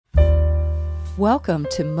Welcome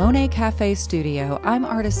to Monet Cafe Studio. I'm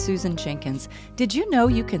artist Susan Jenkins. Did you know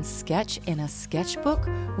you can sketch in a sketchbook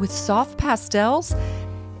with soft pastels?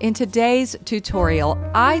 In today's tutorial,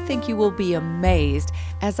 I think you will be amazed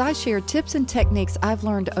as I share tips and techniques I've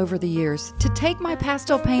learned over the years to take my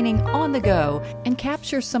pastel painting on the go and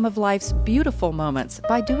capture some of life's beautiful moments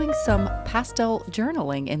by doing some pastel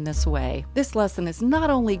journaling in this way. This lesson is not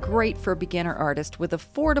only great for beginner artists with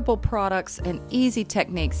affordable products and easy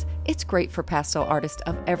techniques, it's great for pastel artists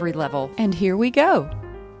of every level. And here we go.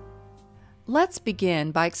 Let's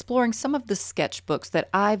begin by exploring some of the sketchbooks that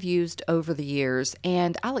I've used over the years,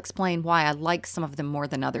 and I'll explain why I like some of them more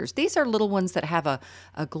than others. These are little ones that have a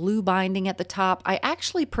glue binding at the top. I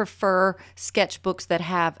actually prefer sketchbooks that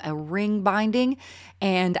have a ring binding,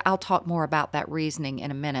 and I'll talk more about that reasoning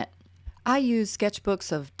in a minute. I use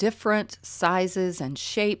sketchbooks of different sizes and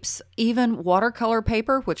shapes, even watercolor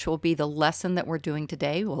paper, which will be the lesson that we're doing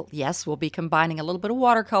today. Well, yes, we'll be combining a little bit of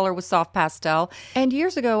watercolor with soft pastel. And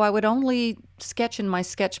years ago, I would only sketch in my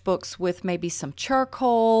sketchbooks with maybe some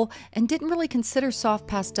charcoal and didn't really consider soft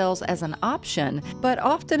pastels as an option. But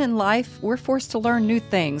often in life, we're forced to learn new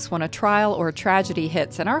things when a trial or a tragedy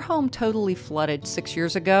hits, and our home totally flooded 6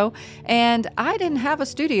 years ago, and I didn't have a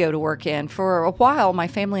studio to work in. For a while, my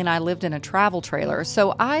family and I lived in a travel trailer,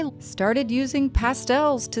 so I started using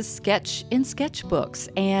pastels to sketch in sketchbooks,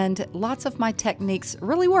 and lots of my techniques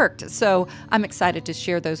really worked, so I'm excited to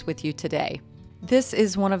share those with you today. This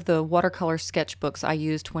is one of the watercolor sketchbooks I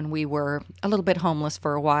used when we were a little bit homeless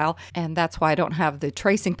for a while, and that's why I don't have the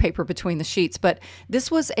tracing paper between the sheets. But this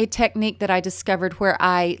was a technique that I discovered where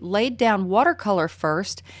I laid down watercolor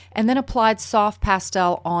first and then applied soft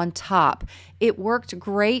pastel on top. It worked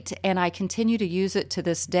great, and I continue to use it to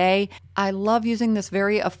this day. I love using this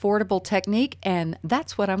very affordable technique, and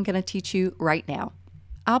that's what I'm going to teach you right now.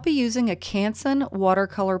 I'll be using a Canson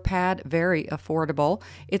watercolor pad, very affordable.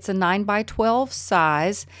 It's a 9x12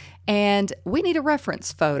 size, and we need a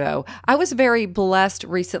reference photo. I was very blessed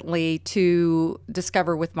recently to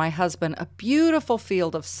discover with my husband a beautiful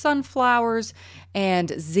field of sunflowers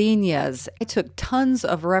and zinnias. I took tons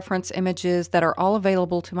of reference images that are all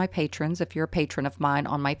available to my patrons, if you're a patron of mine,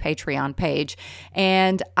 on my Patreon page,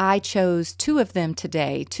 and I chose 2 of them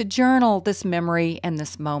today to journal this memory and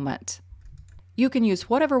this moment. You can use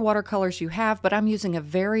whatever watercolors you have, but I'm using a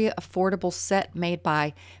very affordable set made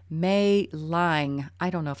by May Lang. I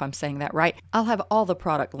don't know if I'm saying that right. I'll have all the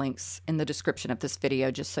product links in the description of this video,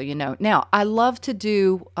 just so you know. Now, I love to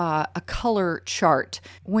do a color chart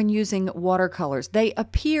when using watercolors. They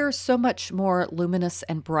appear so much more luminous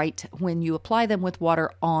and bright when you apply them with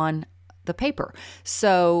water on the paper.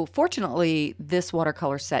 So fortunately, this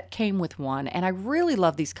watercolor set came with one, and I really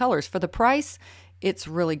love these colors. For the price, it's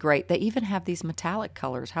really great. They even have these metallic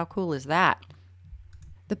colors. How cool is that?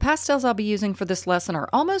 The pastels I'll be using for this lesson are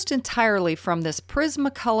almost entirely from this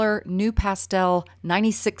Prismacolor New Pastel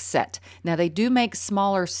 96 set. Now, they do make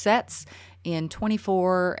smaller sets in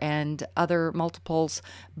 24 and other multiples,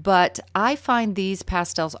 but I find these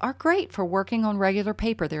pastels are great for working on regular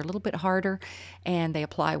paper. They're a little bit harder and they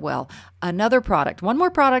apply well. Another product, one more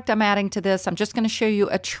product I'm adding to this. I'm just going to show you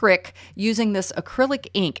a trick using this acrylic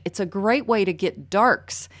ink. It's a great way to get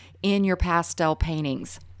darks in your pastel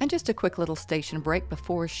paintings. And just a quick little station break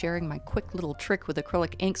before sharing my quick little trick with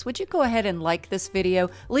acrylic inks. Would you go ahead and like this video?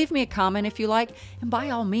 Leave me a comment if you like, and by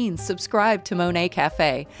all means, subscribe to Monet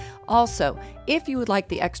Cafe. Also, if you would like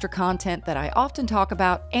the extra content that I often talk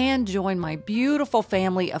about and join my beautiful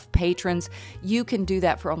family of patrons, you can do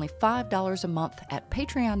that for only $5 a month at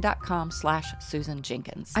patreon.com/Susan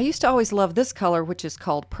Jenkins. I used to always love this color, which is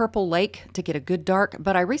called Purple Lake, to get a good dark,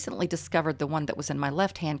 but I recently discovered the one that was in my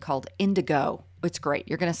left hand called Indigo. It's great.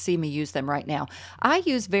 You're going to see me use them right now. I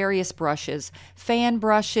use various brushes, fan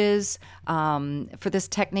brushes. For this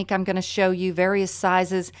technique, I'm going to show you various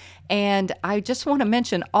sizes. And I just want to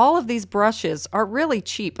mention all of these brushes are really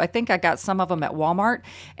cheap. I think I got some of them at Walmart.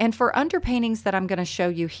 And for underpaintings that I'm going to show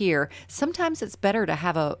you here, sometimes it's better to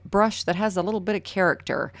have a brush that has a little bit of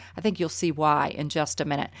character. I think you'll see why in just a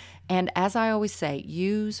minute. And as I always say,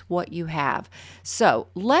 use what you have. So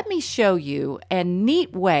let me show you a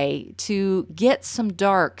neat way to get some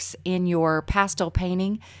darks in your pastel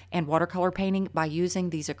painting and watercolor painting by using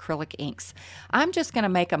these acrylic inks. I'm just going to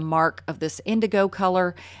make a mark of this indigo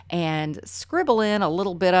color and scribble in a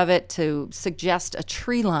little bit of it to suggest a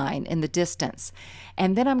tree line in the distance.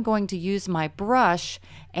 And then I'm going to use my brush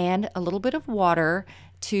and a little bit of water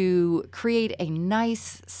to create a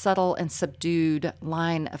nice, subtle, and subdued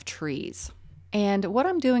line of trees. And what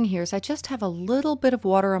I'm doing here is I just have a little bit of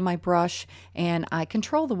water on my brush, and I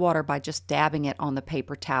control the water by just dabbing it on the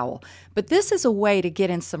paper towel. But this is a way to get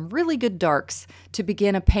in some really good darks to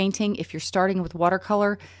begin a painting if you're starting with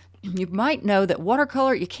watercolor. You might know that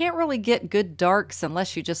watercolor, you can't really get good darks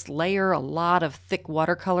unless you just layer a lot of thick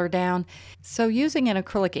watercolor down. So using an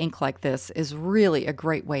acrylic ink like this is really a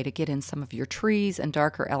great way to get in some of your trees and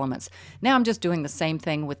darker elements. Now I'm just doing the same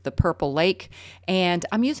thing with the purple lake, and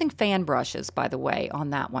I'm using fan brushes, by the way,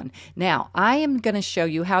 on that one. Now I am going to show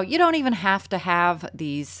you how you don't even have to have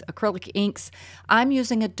these acrylic inks. I'm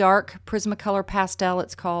using a dark Prismacolor pastel.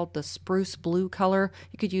 It's called the spruce blue color.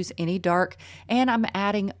 You could use any dark, and I'm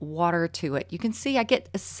adding water to it. You can see I get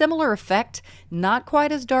a similar effect, not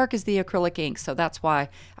quite as dark as the acrylic ink, so that's why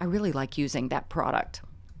I really like using that product.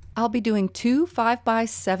 I'll be doing 2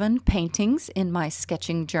 5x7 paintings in my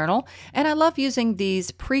sketching journal, and I love using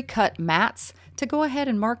these pre-cut mats to go ahead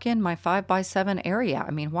and mark in my 5x7 area. I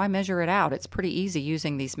mean, why measure it out? It's pretty easy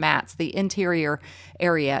using these mats. The interior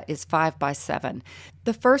area is 5x7.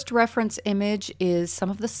 The first reference image is some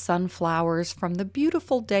of the sunflowers from the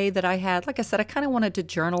beautiful day that I had. Like I said, I kind of wanted to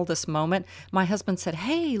journal this moment. My husband said,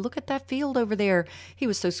 "Hey, look at that field over there." He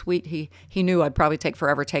was so sweet. He knew I'd probably take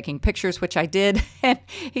forever taking pictures, which I did. And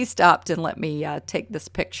he stopped and let me take this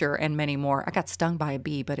picture and many more. I got stung by a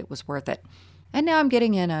bee, but it was worth it. And now I'm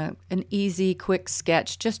getting in an easy, quick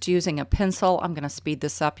sketch, just using a pencil. I'm going to speed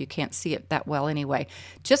this up. You can't see it that well anyway.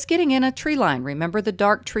 Just getting in a tree line. Remember the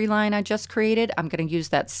dark tree line I just created? I'm going to use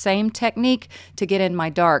that same technique to get in my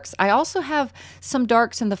darks. I also have some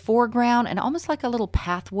darks in the foreground and almost like a little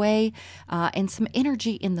pathway and some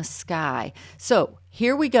energy in the sky. So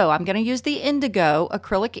here we go. I'm going to use the indigo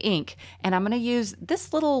acrylic ink, and I'm going to use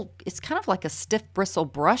this little, it's kind of like a stiff bristle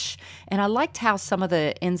brush, and I liked how some of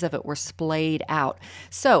the ends of it were splayed out.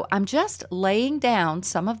 So I'm just laying down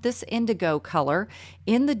some of this indigo color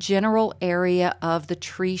in the general area of the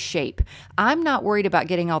tree shape. I'm not worried about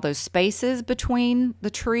getting all those spaces between the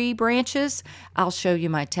tree branches. I'll show you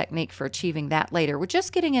my technique for achieving that later. We're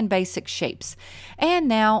just getting in basic shapes. And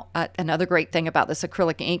now another great thing about this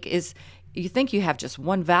acrylic ink is you think you have just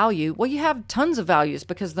one value. Well, you have tons of values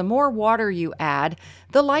because the more water you add,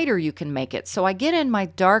 the lighter you can make it. So I get in my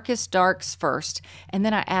darkest darks first, and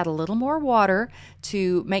then I add a little more water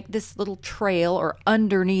to make this little trail or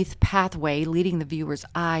underneath pathway leading the viewer's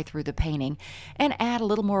eye through the painting, and add a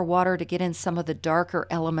little more water to get in some of the darker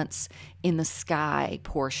elements in the sky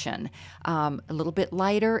portion. A little bit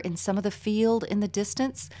lighter in some of the field in the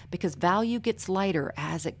distance because value gets lighter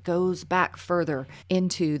as it goes back further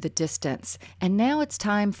into the distance. And now it's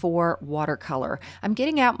time for watercolor. I'm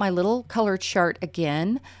getting out my little color chart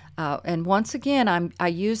again. And once again, I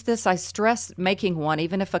use this, I stress making one,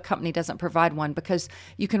 even if a company doesn't provide one, because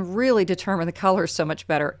you can really determine the colors so much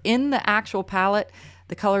better. In the actual palette,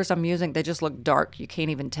 the colors I'm using, they just look dark. You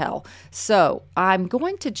can't even tell. So I'm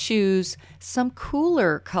going to choose some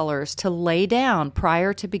cooler colors to lay down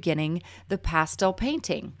prior to beginning the pastel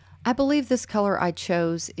painting. I believe this color I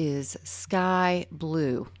chose is sky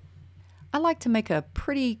blue. I like to make a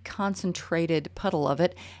pretty concentrated puddle of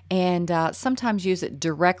it and sometimes use it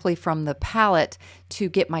directly from the palette to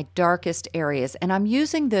get my darkest areas. And I'm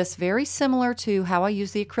using this very similar to how I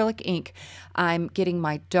use the acrylic ink. I'm getting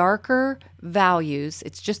my darker values,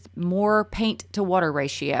 it's just more paint to water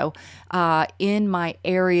ratio, in my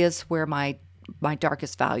areas where my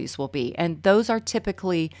darkest values will be. And those are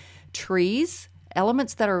typically trees.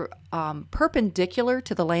 Elements that are perpendicular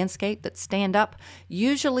to the landscape that stand up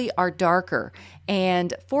usually are darker,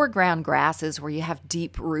 and foreground grasses where you have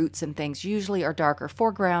deep roots and things usually are darker.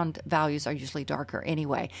 Foreground values are usually darker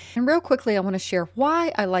anyway. And real quickly, I want to share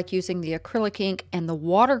why I like using the acrylic ink and the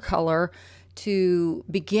watercolor to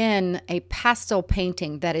begin a pastel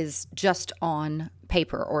painting that is just on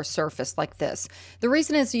paper or surface like this. The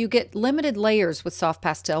reason is you get limited layers with soft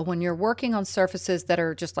pastel when you're working on surfaces that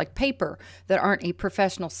are just like paper, that aren't a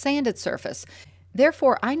professional sanded surface.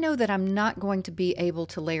 Therefore, I know that I'm not going to be able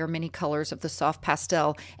to layer many colors of the soft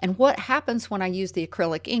pastel. And what happens when I use the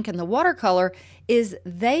acrylic ink and the watercolor is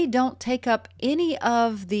they don't take up any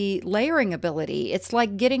of the layering ability. It's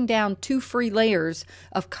like getting down 2 free layers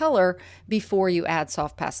of color before you add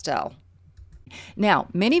soft pastel. Now,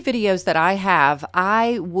 many videos that I have,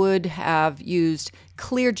 I would have used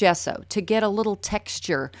clear gesso to get a little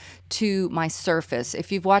texture to my surface.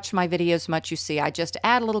 If you've watched my videos much, you see I just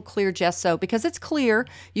add a little clear gesso because it's clear.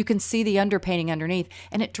 You can see the underpainting underneath,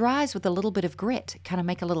 and it dries with a little bit of grit, kind of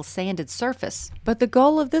make a little sanded surface. But the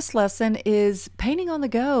goal of this lesson is painting on the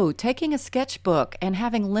go, taking a sketchbook and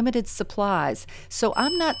having limited supplies. So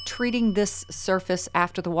I'm not treating this surface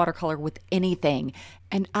after the watercolor with anything,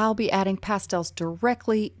 and I'll be adding pastels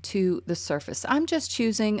directly to the surface. I'm just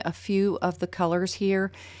choosing a few of the colors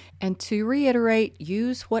here. And to reiterate,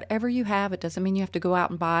 use whatever you have. It doesn't mean you have to go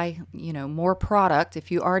out and buy, more product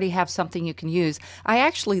if you already have something you can use. I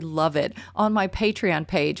actually love it on my Patreon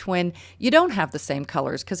page when you don't have the same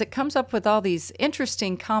colors, because it comes up with all these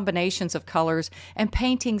interesting combinations of colors and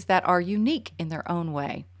paintings that are unique in their own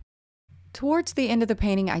way. Towards the end of the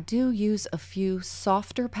painting, I do use a few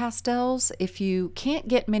softer pastels. If you can't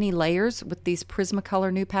get many layers with these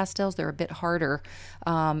Prismacolor new pastels, they're a bit harder.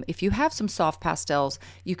 If you have some soft pastels,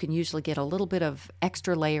 you can usually get a little bit of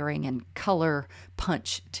extra layering and color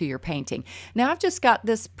punch to your painting. Now I've just got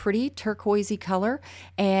this pretty turquoisey color,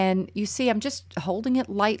 and you see I'm just holding it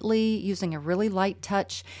lightly, using a really light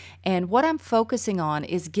touch. And what I'm focusing on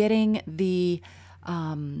is getting the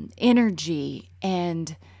energy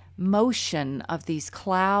and motion of these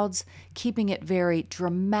clouds, keeping it very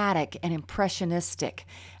dramatic and impressionistic.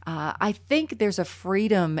 I think there's a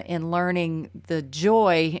freedom in learning the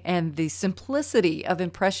joy and the simplicity of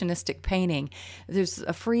impressionistic painting. There's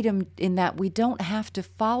a freedom in that we don't have to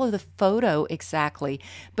follow the photo exactly,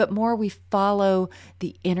 but more we follow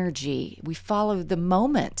the energy, we follow the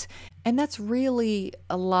moment. And that's really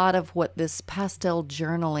a lot of what this pastel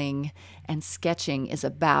journaling and sketching is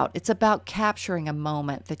about. It's about capturing a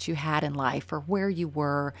moment that you had in life or where you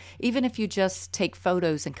were, even if you just take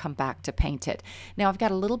photos and come back to paint it. Now I've got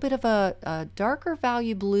a little bit of a darker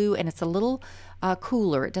value blue, and it's a little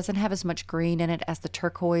cooler. It doesn't have as much green in it as the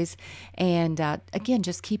turquoise. And again,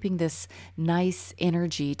 just keeping this nice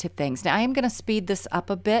energy to things. Now I am going to speed this up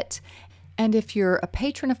a bit. And if you're a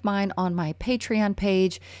patron of mine on my Patreon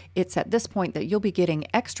page, it's at this point that you'll be getting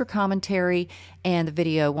extra commentary and the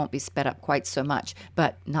video won't be sped up quite so much.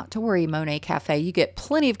 But not to worry, Monet Cafe, you get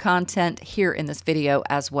plenty of content here in this video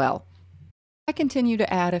as well. I continue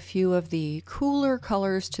to add a few of the cooler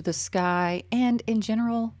colors to the sky, and in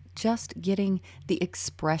general, just getting the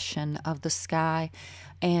expression of the sky.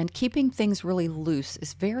 And keeping things really loose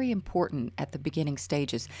is very important at the beginning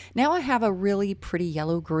stages. Now I have a really pretty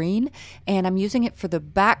yellow-green, and I'm using it for the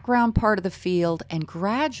background part of the field, and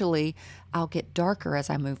gradually I'll get darker as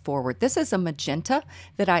I move forward. This is a magenta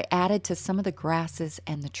that I added to some of the grasses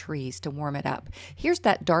and the trees to warm it up. Here's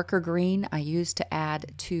that darker green I used to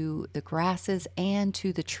add to the grasses and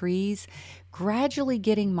to the trees, gradually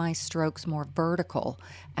getting my strokes more vertical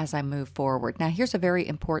as I move forward. Now here's a very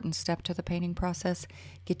important step to the painting process.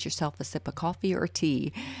 Get yourself a sip of coffee or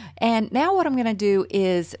tea. And now what I'm going to do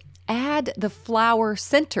is add the flower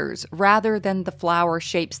centers rather than the flower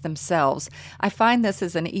shapes themselves. I find this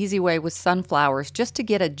is an easy way with sunflowers just to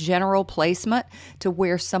get a general placement to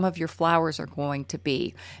where some of your flowers are going to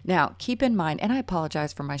be. Now keep in mind, and I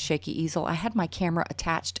apologize for my shaky easel, I had my camera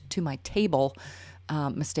attached to my table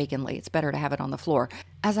mistakenly. It's better to have it on the floor.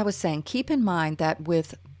 As I was saying, keep in mind that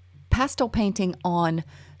with pastel painting on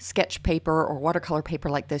sketch paper or watercolor paper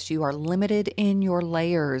like this, you are limited in your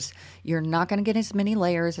layers. You're not going to get as many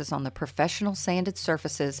layers as on the professional sanded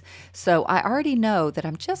surfaces. So I already know that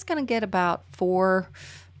I'm just going to get about four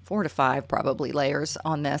to five probably layers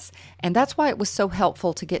on this. And that's why it was so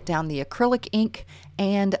helpful to get down the acrylic ink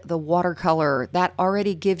and the watercolor. That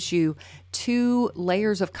already gives you 2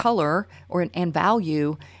 layers of color and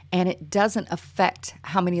value, and it doesn't affect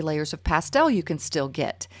how many layers of pastel you can still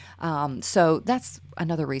get. So that's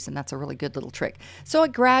another reason that's a really good little trick. So I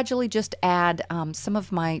gradually just add some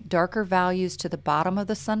of my darker values to the bottom of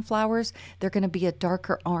the sunflowers. They're going to be a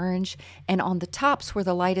darker orange, and on the tops where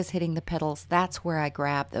the light is hitting the petals, that's where I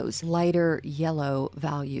grab those lighter yellow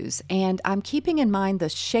values. And I'm keeping in mind the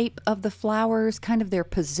shape of the flowers, kind of their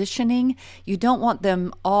positioning. You don't want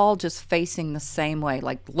them all just facing the same way,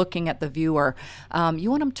 like looking at the viewer. You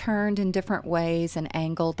want them turned in different ways and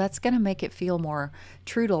angled. That's going to make it feel more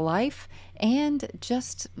true to life and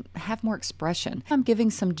just have more expression. I'm giving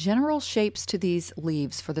some general shapes to these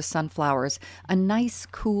leaves for the sunflowers. A nice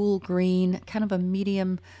cool green, kind of a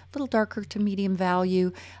medium, little darker to medium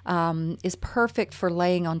value, is perfect for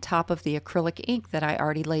laying on top of the acrylic ink that I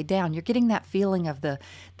already laid down. You're getting that feeling of the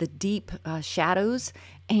deep shadows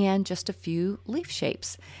and just a few leaf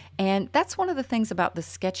shapes. And that's one of the things about the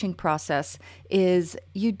sketching process is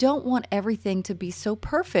you don't want everything to be so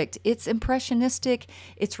perfect. It's impressionistic,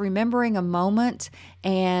 it's remembering a moment,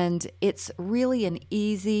 and it's really an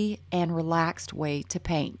easy and relaxed way to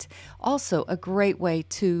paint. Also, a great way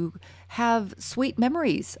to have sweet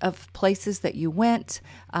memories of places that you went,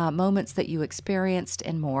 moments that you experienced,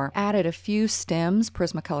 and more. Added a few stems.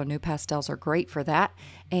 Prismacolor New Pastels are great for that.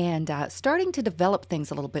 And starting to develop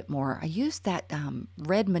things a little bit more. I used that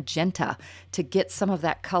red magenta to get some of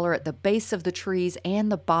that color at the base of the trees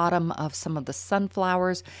and the bottom of some of the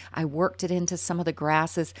sunflowers. I worked it into some of the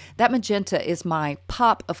grasses. That magenta is my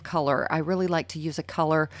pop of color. I really like to use a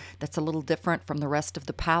color that's a little different from the rest of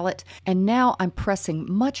the palette. And now I'm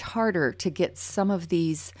pressing much harder to get some of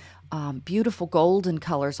these beautiful golden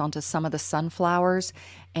colors onto some of the sunflowers.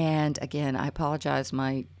 And again, I apologize,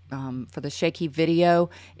 for the shaky video,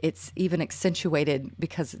 it's even accentuated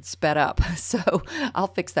because it's sped up. So I'll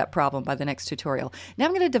fix that problem by the next tutorial. Now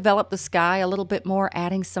I'm going to develop the sky a little bit more,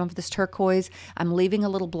 adding some of this turquoise. I'm leaving a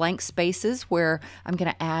little blank spaces where I'm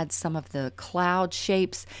going to add some of the cloud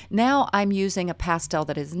shapes. Now I'm using a pastel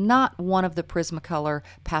that is not one of the Prismacolor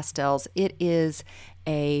pastels. It is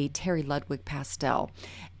a Terry Ludwig pastel.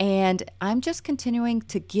 And I'm just continuing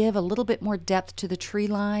to give a little bit more depth to the tree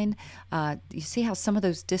line. You see how some of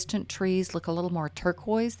those distant trees look a little more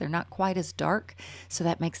turquoise? They're not quite as dark, so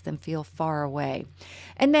that makes them feel far away.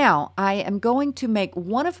 And now I am going to make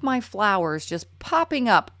one of my flowers just popping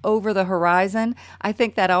up over the horizon. I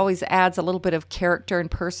think that always adds a little bit of character and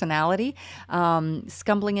personality,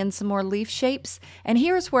 scumbling in some more leaf shapes. And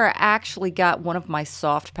here's where I actually got one of my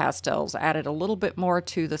soft pastels, added a little bit more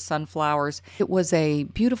to the sunflowers. It was a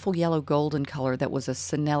beautiful yellow golden color that was a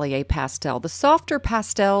Sennelier pastel. The softer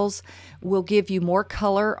pastels will give you more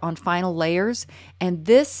color on final layers, and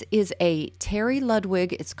this is a Terry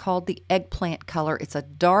Ludwig. It's called the eggplant color. It's a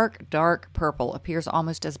dark, dark purple, appears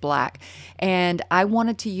almost as black, and I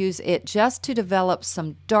wanted to use it just to develop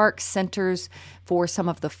some dark centers for some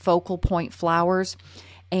of the focal point flowers.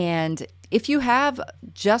 And if you have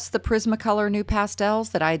just the Prismacolor New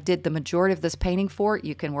Pastels that I did the majority of this painting for,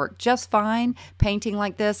 you can work just fine painting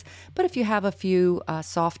like this. But if you have a few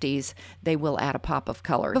softies, they will add a pop of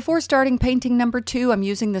color. Before starting painting number 2, I'm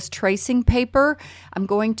using this tracing paper. I'm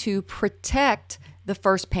going to protect the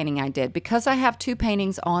first painting I did. Because I have 2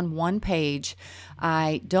 paintings on one page,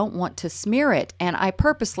 I don't want to smear it. And I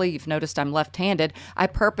purposely, you've noticed I'm left-handed, I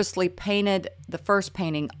purposely painted the first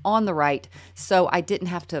painting on the right so I didn't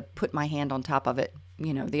have to put my hand on top of it,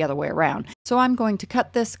 you know, the other way around. So I'm going to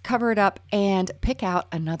cut this, cover it up, and pick out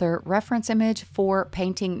another reference image for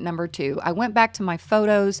painting number 2. I went back to my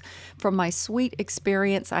photos from my sweet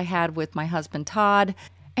experience I had with my husband Todd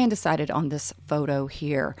and decided on this photo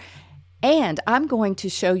here. And I'm going to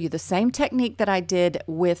show you the same technique that I did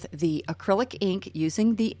with the acrylic ink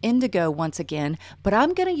using the indigo once again, but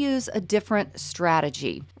I'm going to use a different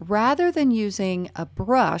strategy. Rather than using a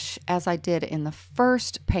brush as I did in the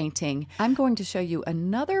first painting, I'm going to show you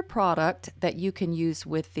another product that you can use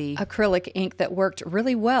with the acrylic ink that worked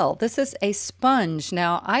really well. This is a sponge.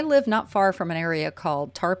 Now, I live not far from an area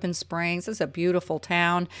called Tarpon Springs. It's a beautiful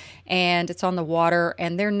town, and it's on the water,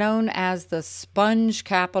 and they're known as the sponge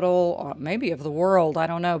capital, maybe of the world, I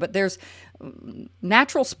don't know, but there's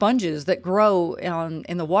natural sponges that grow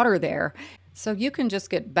in the water there. So you can just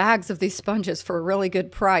get bags of these sponges for a really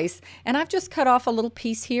good price. And I've just cut off a little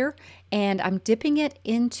piece here, and I'm dipping it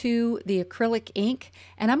into the acrylic ink,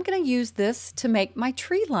 and I'm going to use this to make my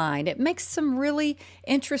tree line. It makes some really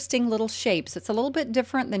interesting little shapes. It's a little bit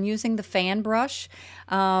different than using the fan brush,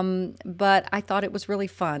 but I thought it was really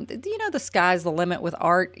fun. You know, the sky's the limit with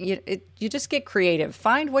art. You just get creative.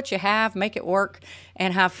 Find what you have, make it work,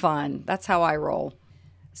 and have fun. That's how I roll.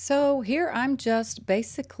 So here I'm just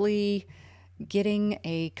basically getting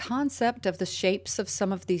a concept of the shapes of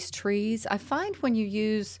some of these trees. I find when you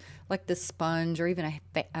use like the sponge or even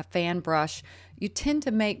a fan brush, you tend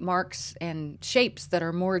to make marks and shapes that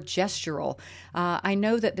are more gestural. I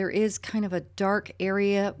know that there is kind of a dark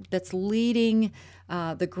area that's leading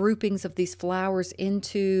the groupings of these flowers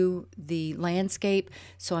into the landscape,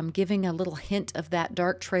 so I'm giving a little hint of that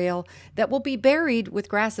dark trail that will be buried with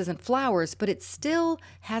grasses and flowers, but it still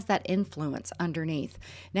has that influence underneath.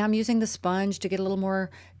 Now I'm using the sponge to get a little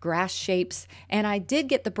more grass shapes, and I did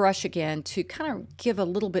get the brush again to kind of give a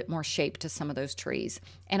little bit more shape to some of those trees,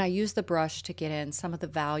 and I used the brush to get in some of the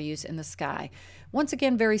values in the sky. Once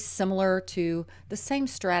again, very similar to the same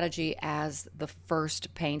strategy as the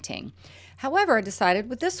first painting. However, I decided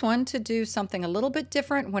with this one to do something a little bit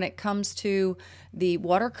different when it comes to the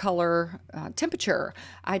watercolor temperature.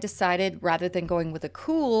 I decided rather than going with a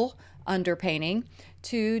cool underpainting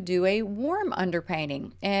to do a warm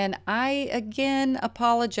underpainting. And I, again,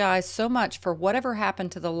 apologize so much for whatever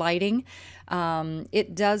happened to the lighting.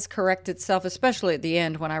 It does correct itself, especially at the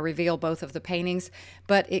end when I reveal both of the paintings,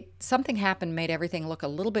 but something happened, made everything look a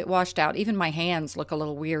little bit washed out. Even my hands look a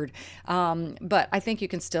little weird, but I think you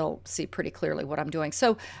can still see pretty clearly what I'm doing.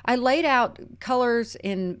 So I laid out colors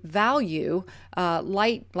in value,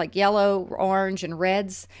 light like yellow, orange, and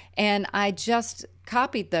reds, and I just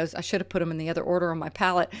copied those. I should have put them in the other order on my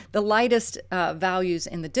palette. The lightest values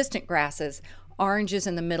in the distant grasses, oranges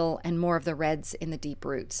in the middle, and more of the reds in the deep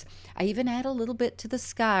roots. I even add a little bit to the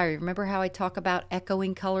sky. Remember how I talk about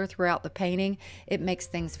echoing color throughout the painting? It makes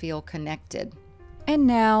things feel connected. And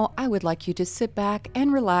now I would like you to sit back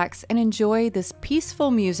and relax and enjoy this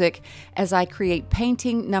peaceful music as I create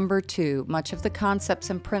painting number 2. Much of the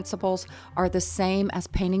concepts and principles are the same as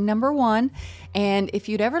painting number 1. And if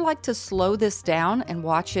you'd ever like to slow this down and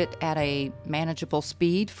watch it at a manageable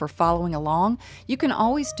speed for following along, you can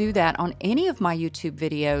always do that on any of my YouTube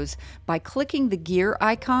videos by clicking the gear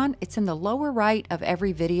icon. It's in the lower right of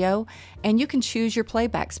every video, and you can choose your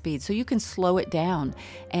playback speed so you can slow it down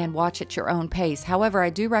and watch at your own pace. However, I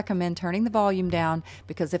do recommend turning the volume down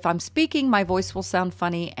because if I'm speaking, my voice will sound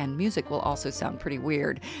funny and music will also sound pretty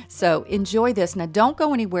weird. So enjoy this. Now don't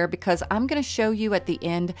go anywhere because I'm going to show you at the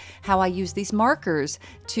end how I use these markers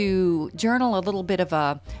to journal a little bit of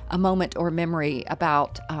a moment or memory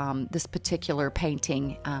about this particular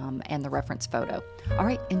painting and the reference photo. All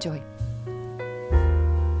right, enjoy.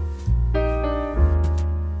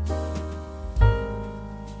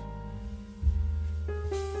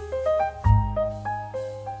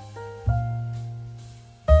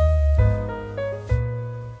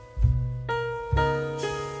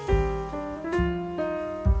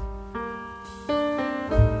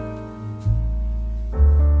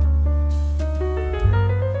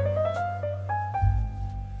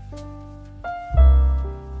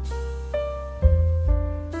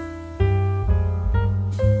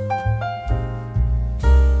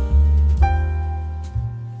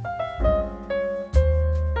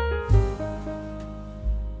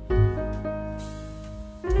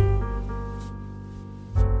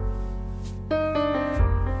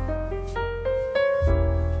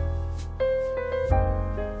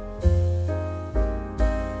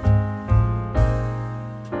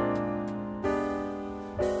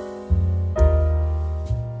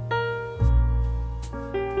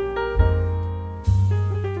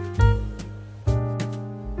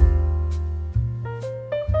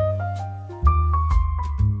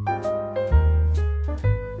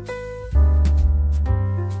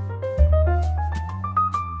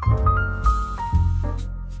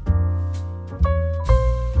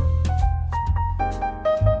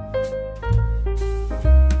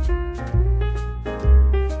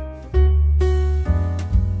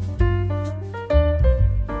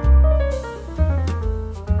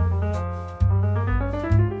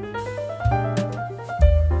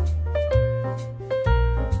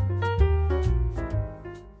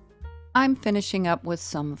 I'm finishing up with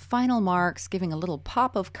some final marks, giving a little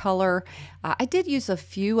pop of color. I did use a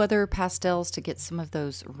few other pastels to get some of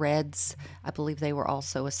those reds. I believe they were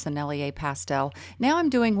also a Sennelier pastel. Now I'm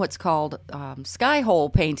doing what's called sky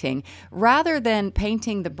hole painting. Rather than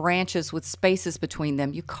painting the branches with spaces between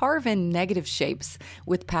them, you carve in negative shapes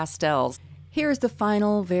with pastels. Here's the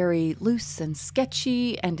final, very loose and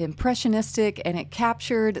sketchy and impressionistic, and it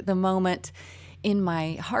captured the moment in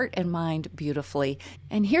my heart and mind beautifully.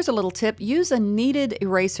 And here's a little tip. Use a kneaded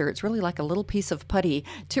eraser. It's really like a little piece of putty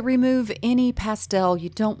to remove any pastel you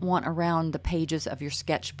don't want around the pages of your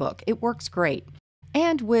sketchbook. It works great.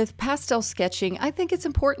 And with pastel sketching, I think it's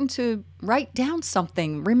important to write down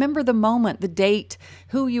something. Remember the moment, the date,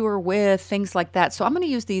 who you were with, things like that. So I'm going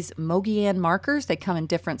to use these Mogian markers. They come in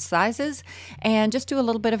different sizes, and just do a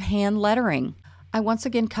little bit of hand lettering. I once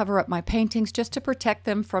again cover up my paintings just to protect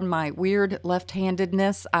them from my weird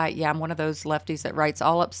left-handedness. I'm one of those lefties that writes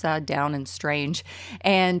all upside down and strange.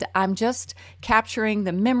 And I'm just capturing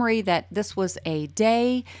the memory that this was a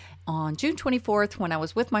day on June 24th when I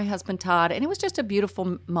was with my husband Todd, and it was just a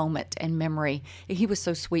beautiful moment and memory. He was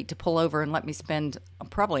so sweet to pull over and let me spend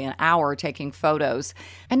probably an hour taking photos.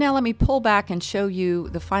 And now let me pull back and show you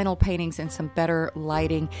the final paintings in some better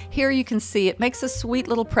lighting. Here you can see it makes a sweet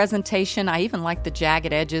little presentation. I even like the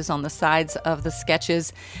jagged edges on the sides of the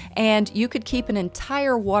sketches, and you could keep an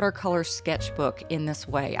entire watercolor sketchbook in this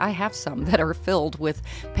way. I have some that are filled with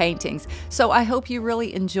paintings. So I hope you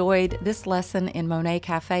really enjoyed this lesson in Monet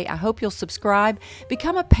Cafe. I hope you'll subscribe,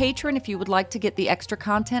 become a patron if you would like to get the extra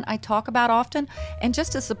content I talk about often, and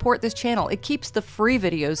just to support this channel. It keeps the free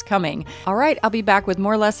videos coming. All right, I'll be back with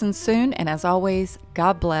more lessons soon, and as always,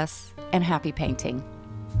 God bless and happy painting.